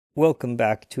Welcome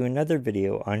back to another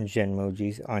video on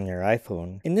Genmojis on your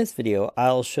iPhone. In this video,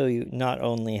 I'll show you not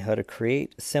only how to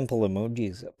create simple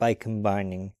emojis by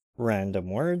combining random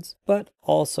words, but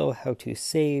also how to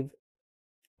save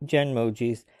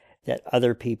Genmojis that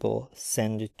other people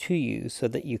send to you so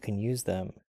that you can use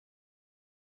them.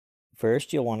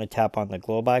 First, you'll want to tap on the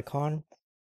globe icon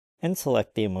and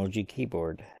select the emoji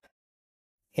keyboard.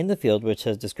 In the field which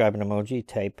says describe an emoji,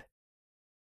 type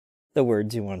the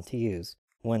words you want to use.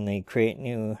 When the create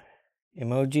new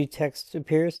emoji text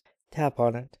appears, tap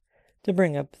on it to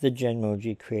bring up the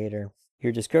Genmoji creator.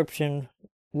 Your description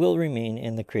will remain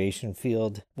in the creation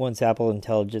field. Once Apple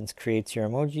Intelligence creates your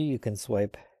emoji, you can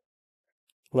swipe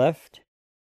left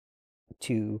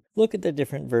to look at the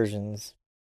different versions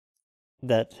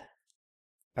that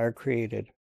are created.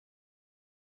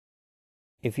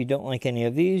 If you don't like any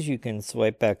of these, you can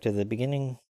swipe back to the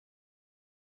beginning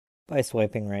by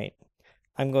swiping right.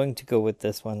 I'm going to go with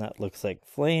this one that looks like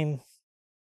flame.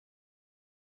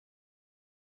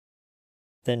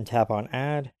 Then tap on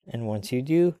add, and once you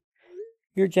do,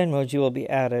 your Genmoji will be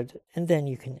added, and then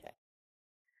you can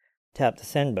tap the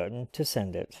send button to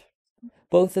send it.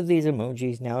 Both of these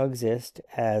emojis now exist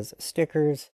as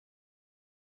stickers,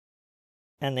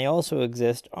 and they also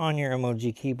exist on your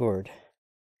emoji keyboard.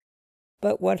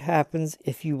 But what happens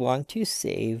if you want to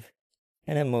save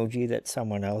an emoji that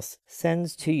someone else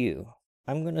sends to you?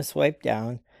 I'm going to swipe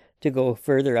down to go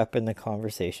further up in the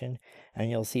conversation, and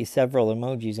you'll see several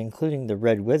emojis, including the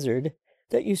red wizard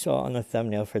that you saw on the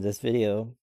thumbnail for this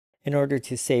video. In order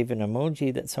to save an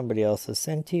emoji that somebody else has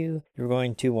sent to you, you're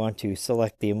going to want to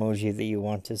select the emoji that you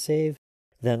want to save,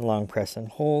 then long press and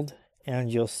hold,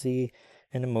 and you'll see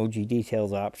an emoji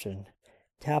details option.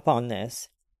 Tap on this,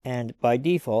 and by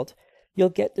default, you'll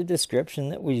get the description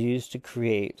that was used to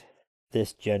create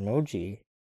this Genmoji.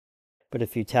 But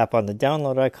if you tap on the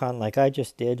download icon like I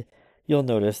just did, you'll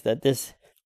notice that this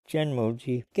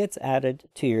Genmoji gets added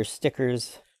to your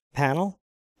stickers panel,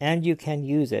 and you can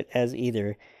use it as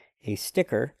either a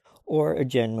sticker or a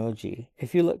Genmoji.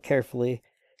 If you look carefully,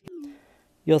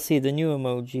 you'll see the new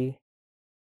emoji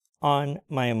on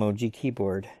my emoji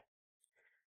keyboard.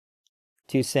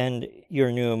 To send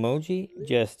your new emoji,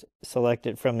 just select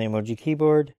it from the emoji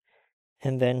keyboard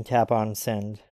and then tap on send.